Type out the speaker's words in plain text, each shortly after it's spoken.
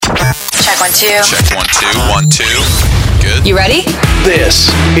Check 1 2. Check 1 2 1 2. Good. You ready? This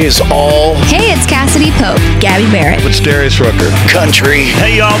is all Hey, it's Cassidy Pope, Gabby Barrett. It's Darius Rucker. country.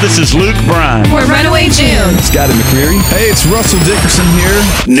 Hey y'all, this is Luke Bryan. We're Runaway June. Scotty McCreery. Hey, it's Russell Dickerson here.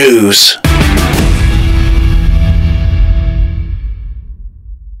 News.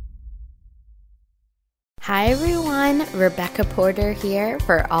 Hi everyone, Rebecca Porter here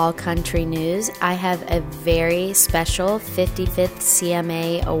for All Country News. I have a very special 55th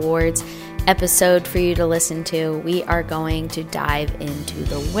CMA Awards episode for you to listen to. We are going to dive into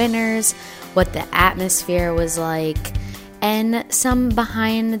the winners, what the atmosphere was like, and some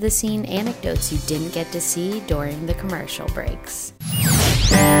behind the scene anecdotes you didn't get to see during the commercial breaks.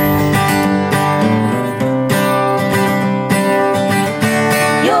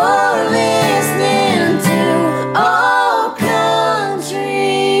 You're listening to All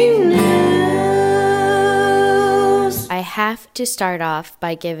Country News. I have to start off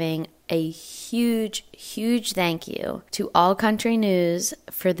by giving a huge thank you to All Country News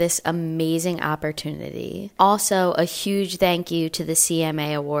for this amazing opportunity. Also, a huge thank you to the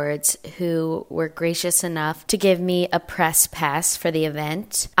CMA Awards who were gracious enough to give me a press pass for the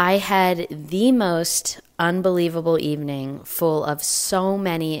event. I had the most unbelievable evening full of so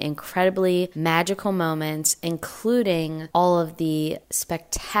many incredibly magical moments, including all of the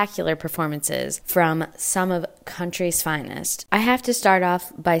spectacular performances from some of country's finest. I have to start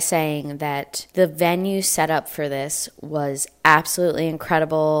off by saying that the venue set up for this was absolutely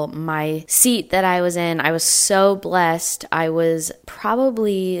incredible. My seat that I was in, I was so blessed. I was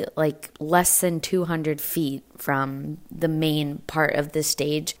probably like less than 200 feet from the main part of the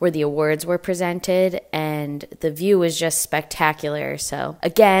stage where the awards were presented, and the view was just spectacular. So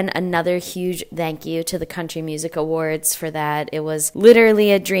again, another huge thank you to the Country Music Awards for that. It was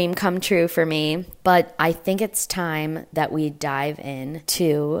literally a dream come true for me. But I think it's time that we dive in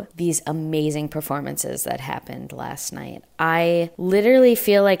to these amazing performances that happened last night. I literally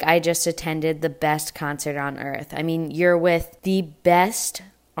feel like I just attended the best concert on earth. I mean, you're with the best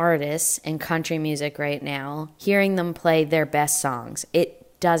artists in country music right now, hearing them play their best songs.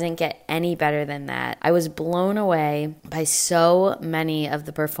 It doesn't get any better than that. I was blown away by so many of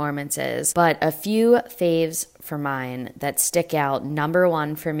the performances, but a few faves for mine that stick out. Number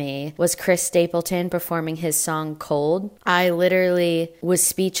one for me was Chris Stapleton performing his song Cold. I literally was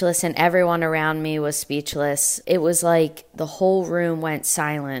speechless and everyone around me was speechless. It was like the whole room went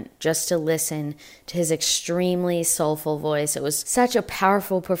silent just to listen to his extremely soulful voice. It was such a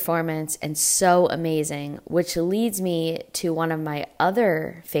powerful performance and so amazing, which leads me to one of my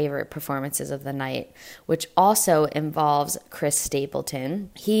other favorite performances of the night, which also involves Chris Stapleton.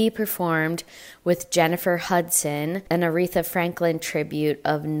 He performed with Jennifer Hudson, an Aretha Franklin tribute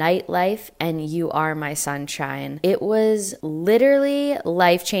of Nightlife and You Are My Sunshine. It was literally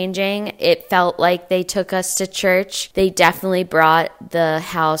life-changing. It felt like they took us to church. They definitely brought the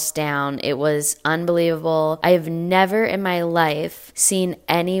house down. It was unbelievable. I have never in my life seen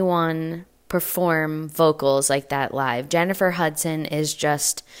anyone perform vocals like that live. Jennifer Hudson is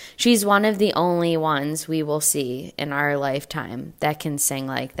just, she's one of the only ones we will see in our lifetime that can sing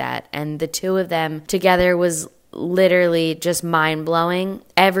like that. And the two of them together was literally just mind-blowing.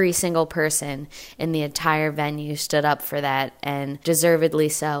 Every single person in the entire venue stood up for that, and deservedly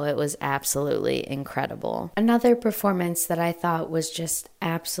so. It was absolutely incredible. Another performance that I thought was just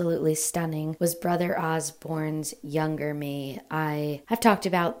absolutely stunning was Brother Osborne's Younger Me. I have talked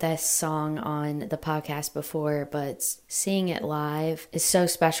about this song on the podcast before, but seeing it live is so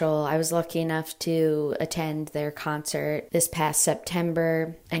special. I was lucky enough to attend their concert this past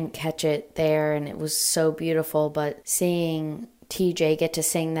September and catch it there, and it was so beautiful. But seeing TJ get to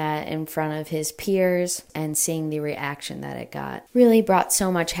sing that in front of his peers and seeing the reaction that it got really brought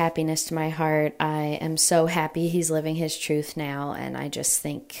so much happiness to my heart. I am so happy he's living his truth now, and I just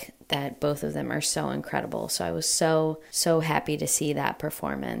think that both of them are so incredible. So I was so happy to see that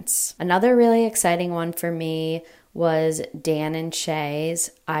performance. Another really exciting one for me was Dan and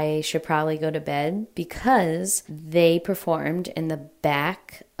Shay's I Should Probably Go to Bed, because they performed in the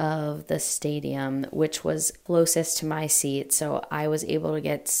back of the stadium, which was closest to my seat, so I was able to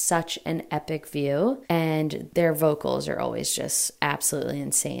get such an epic view, and their vocals are always just absolutely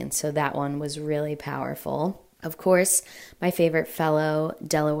insane, so that one was really powerful. Of course, my favorite fellow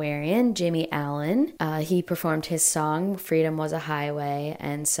Delawarean, Jimmy Allen, he performed his song, Freedom Was a Highway,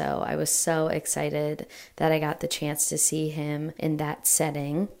 and so I was so excited that I got the chance to see him in that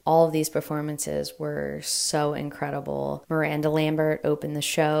setting. All of these performances were so incredible. Miranda Lambert opened the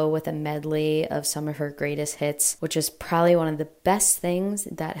show with a medley of some of her greatest hits, which is probably one of the best things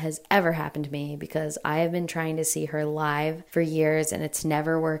that has ever happened to me because I have been trying to see her live for years and it's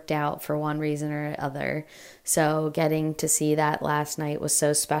never worked out for one reason or other. So getting to see that last night was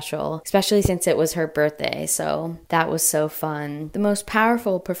so special, especially since it was her birthday. So that was so fun. The most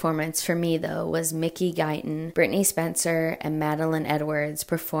powerful performance for me, though, was Mickey Guyton, Brittany Spencer, and Madeline Edwards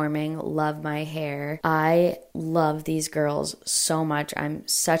performing Love My Hair. I love these girls so much. I'm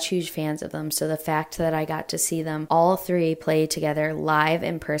such huge fans of them. So the fact that I got to see them all three play together live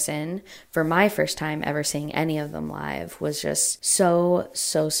in person for my first time ever seeing any of them live was just so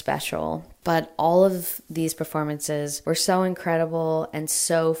special. But all of these performances were so incredible and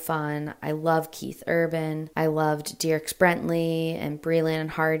so fun. I love Keith Urban. I loved Dierks Bentley and Breland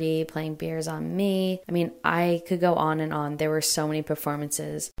Hardy playing Beers on Me. I mean, I could go on and on. There were so many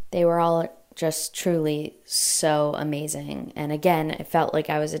performances. They were all just truly so amazing. And again, it felt like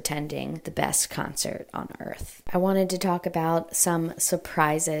I was attending the best concert on earth. I wanted to talk about some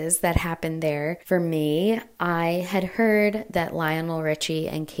surprises that happened there. For me, I had heard that Lionel Richie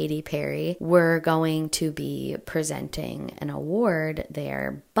and Katy Perry were going to be presenting an award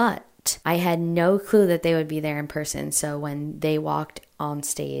there, but I had no clue that they would be there in person. So when they walked on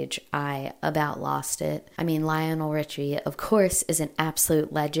stage, I about lost it. I mean, Lionel Richie, of course, is an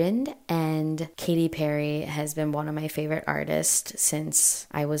absolute legend, and Katy Perry has been one of my favorite artists since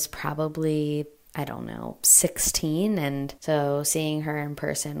I was probably 16, and so seeing her in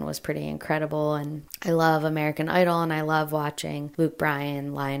person was pretty incredible. And I love American Idol, and I love watching Luke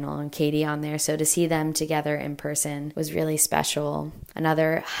Bryan, Lionel, and Katy on there, so to see them together in person was really special.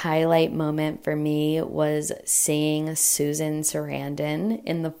 Another highlight moment for me was seeing Susan Sarandon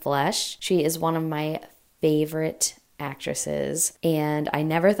in the flesh. She is one of my favorite actresses, and I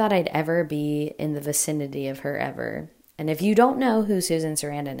never thought I'd ever be in the vicinity of her ever. And if you don't know who Susan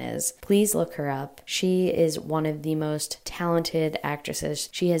Sarandon is, please look her up. She is one of the most talented actresses.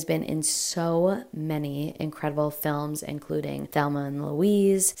 She has been in so many incredible films, including Thelma and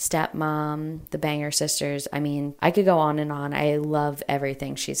Louise, Stepmom, The Banger Sisters. I mean, I could go on and on. I love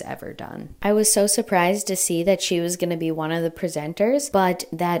everything she's ever done. I was so surprised to see that she was going to be one of the presenters, but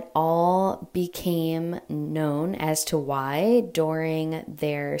that all became known as to why during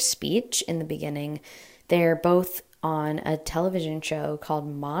their speech in the beginning. They're both on a television show called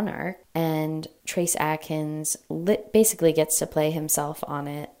Monarch, and Trace Atkins basically gets to play himself on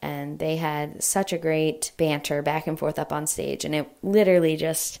it, and they had such a great banter back and forth up on stage, and it literally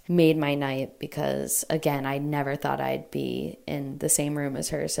just made my night because, again, I never thought I'd be in the same room as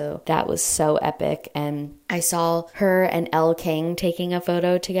her, so that was so epic. And I saw her and Elle King taking a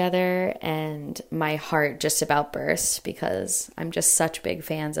photo together, and my heart just about burst because I'm just such big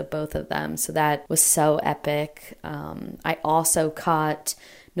fans of both of them, so that was so epic. I also caught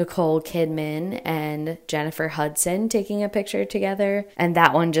Nicole Kidman and Jennifer Hudson taking a picture together, and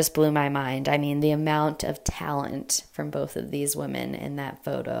that one just blew my mind. I mean, the amount of talent from both of these women in that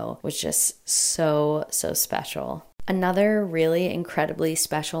photo was just so special. Another really incredibly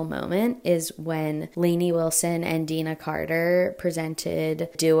special moment is when Lainey Wilson and Dina Carter presented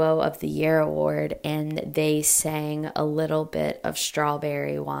Duo of the Year award, and they sang a little bit of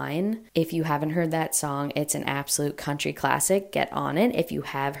Strawberry Wine. If you haven't heard that song, it's an absolute country classic. Get on it. If you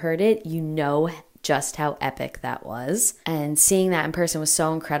have heard it, you know just how epic that was. And seeing that in person was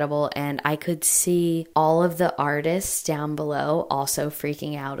so incredible, and I could see all of the artists down below also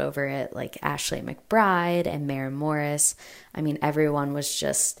freaking out over it, like Ashley McBryde and Maren Morris. I mean, everyone was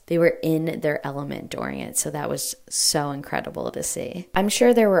just, they were in their element during it, so that was so incredible to see. I'm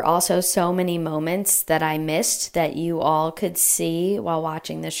sure there were also so many moments that I missed that you all could see while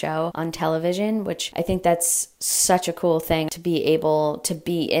watching the show on television, which I think that's such a cool thing, to be able to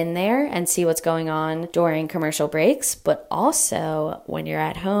be in there and see what's going on during commercial breaks, but also when you're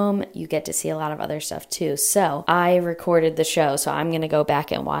at home, you get to see a lot of other stuff too. So I recorded the show, so I'm going to go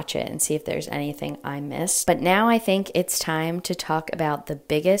back and watch it and see if there's anything I missed. But now I think it's time to talk about the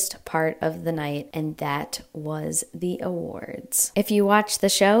biggest part of the night, and that was the awards. If you watched the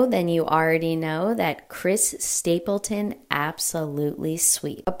show, then you already know that Chris Stapleton absolutely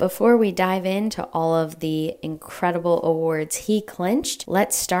sweet. But before we dive into all of the incredible awards he clinched,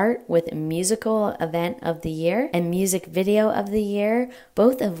 let's start with Musical Musical Event of the Year and Music Video of the Year,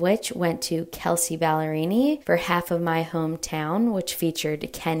 both of which went to Kelsey Ballerini for Half of My Hometown, which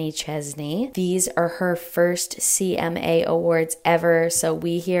featured Kenny Chesney. These are her first CMA awards ever, so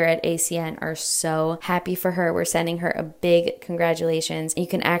we here at ACN are so happy for her. We're sending her a big congratulations. You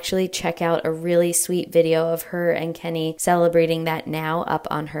can actually check out a really sweet video of her and Kenny celebrating that now up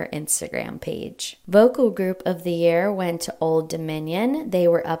on her Instagram page. Vocal Group of the Year went to Old Dominion. They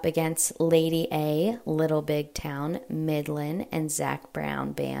were up against Lady A, Little Big Town, Midland, and Zach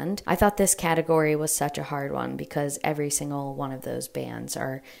Brown Band. I thought this category was such a hard one because every single one of those bands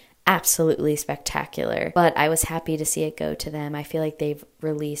are absolutely spectacular, but I was happy to see it go to them. I feel like they've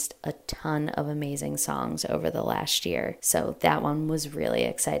released a ton of amazing songs over the last year, so that one was really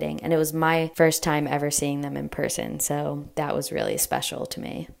exciting, and it was my first time ever seeing them in person, so that was really special to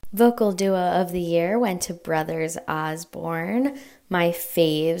me. Vocal Duo of the Year went to Brothers Osborne. My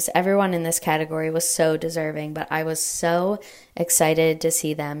faves. Everyone in this category was so deserving, but I was so excited to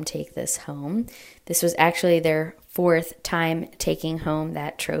see them take this home. This was actually their fourth time taking home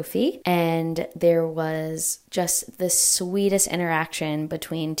that trophy, and there was just the sweetest interaction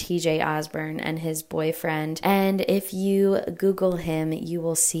between TJ Osborne and his boyfriend, and if you Google him, you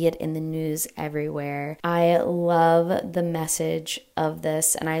will see it in the news everywhere. I love the message of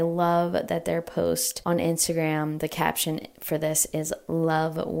this, and I love that their post on Instagram, the caption for this is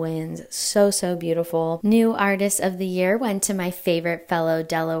 "Love Wins." So beautiful. New Artist of the Year went to my favorite fellow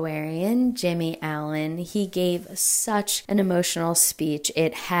Delawarean, Jimmy Allen. He gave such an emotional speech.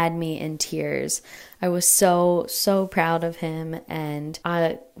 It had me in tears. I was so proud of him, and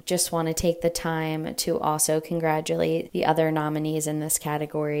I just want to take the time to also congratulate the other nominees in this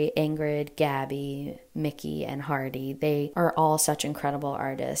category, Ingrid, Gabby, Mickey, and Hardy. They are all such incredible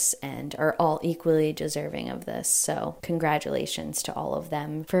artists and are all equally deserving of this, so congratulations to all of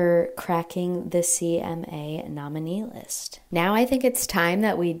them for cracking the CMA nominee list. Now I think it's time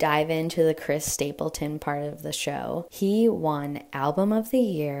that we dive into the Chris Stapleton part of the show. He won Album of the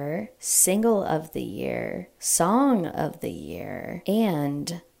Year, Single of the Year, Song of the Year,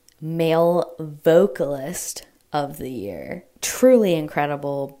 and Male Vocalist of the Year. Truly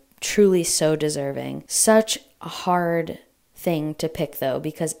incredible, truly so deserving. Such a hard thing to pick though,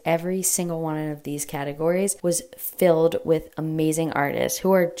 because every single one of these categories was filled with amazing artists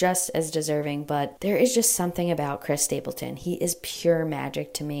who are just as deserving, but there is just something about Chris Stapleton. He is pure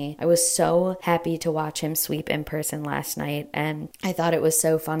magic to me. I was so happy to watch him sweep in person last night, and I thought it was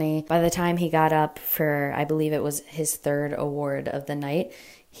so funny. By the time he got up for, I believe it was his third award of the night,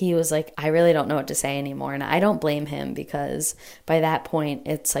 he was like, I really don't know what to say anymore. And I don't blame him, because by that point,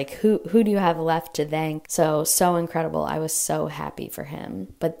 it's like, who do you have left to thank? So incredible. I was so happy for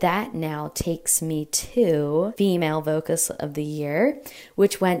him. But that now takes me to Female Vocalist of the Year,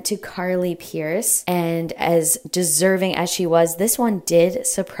 which went to Carly Pearce. And as deserving as she was, this one did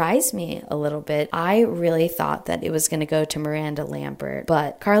surprise me a little bit. I really thought that it was going to go to Miranda Lambert,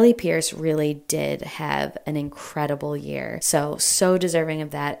 but Carly Pearce really did have an incredible year. So deserving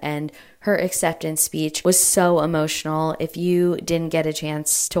of that. And her acceptance speech was so emotional. If you didn't get a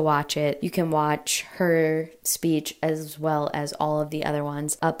chance to watch it, you can watch her speech as well as all of the other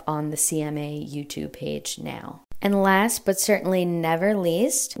ones up on the CMA YouTube page now. And last but certainly never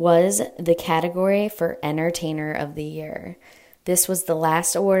least was the category for Entertainer of the Year. This was the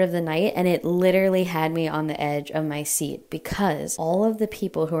last award of the night, and it literally had me on the edge of my seat, because all of the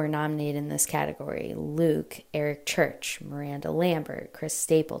people who are nominated in this category, Luke, Eric Church, Miranda Lambert, Chris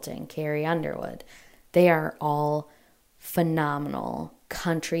Stapleton, Carrie Underwood, they are all phenomenal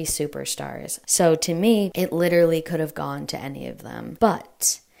country superstars. So to me, it literally could have gone to any of them.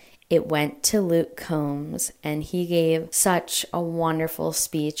 But it went to Luke Combs, and he gave such a wonderful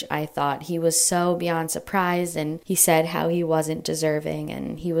speech. I thought he was so beyond surprised, and he said how he wasn't deserving,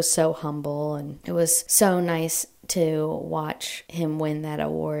 and he was so humble, and it was so nice to watch him win that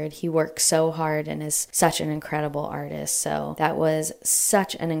award. He worked so hard and is such an incredible artist. So that was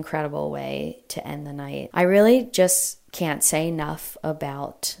such an incredible way to end the night. I really just can't say enough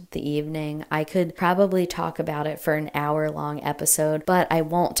about the evening. I could probably talk about it for an hour-long episode, but I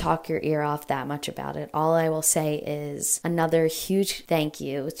won't talk your ear off that much about it. All I will say is another huge thank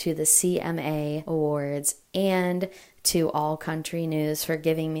you to the CMA Awards and to All Country News for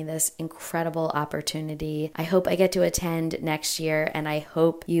giving me this incredible opportunity. I hope I get to attend next year, and I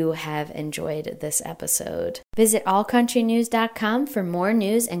hope you have enjoyed this episode. Visit allcountrynews.com for more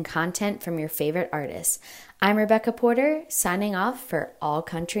news and content from your favorite artists. I'm Rebecca Porter, signing off for All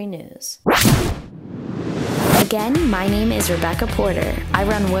Country News. Again, my name is Rebecca Porter. I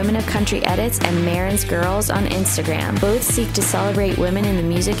run Women of Country Edits and Marin's Girls on Instagram. Both seek to celebrate women in the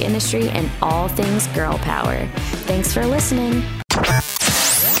music industry and all things girl power. Thanks for listening.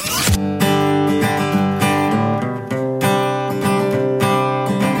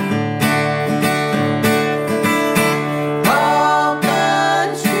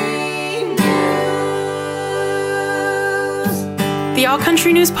 The All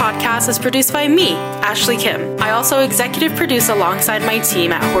Country News podcast is produced by me, Ashley Kim. I also executive produce alongside my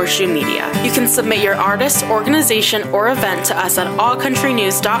team at Horseshoe Media. You can submit your artist, organization, or event to us at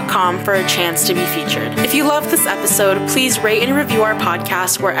allcountrynews.com for a chance to be featured. If you love this episode, please rate and review our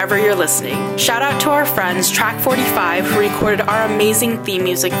podcast wherever you're listening. Shout out to our friends Track 45 who recorded our amazing theme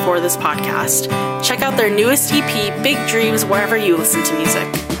music for this podcast. Check out their newest EP, Big Dreams, wherever you listen to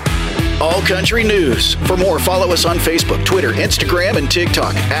music. All Country News. For more, follow us on Facebook, Twitter, Instagram, and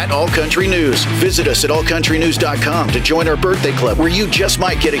TikTok at All Country News. Visit us at allcountrynews.com to join our birthday club, where you just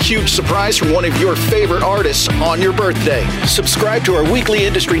might get a huge surprise from one of your favorite artists on your birthday. Subscribe to our weekly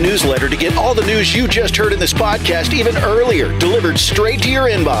industry newsletter to get all the news you just heard in this podcast even earlier, delivered straight to your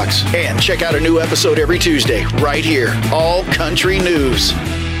inbox. And check out a new episode every Tuesday, right here, All Country News.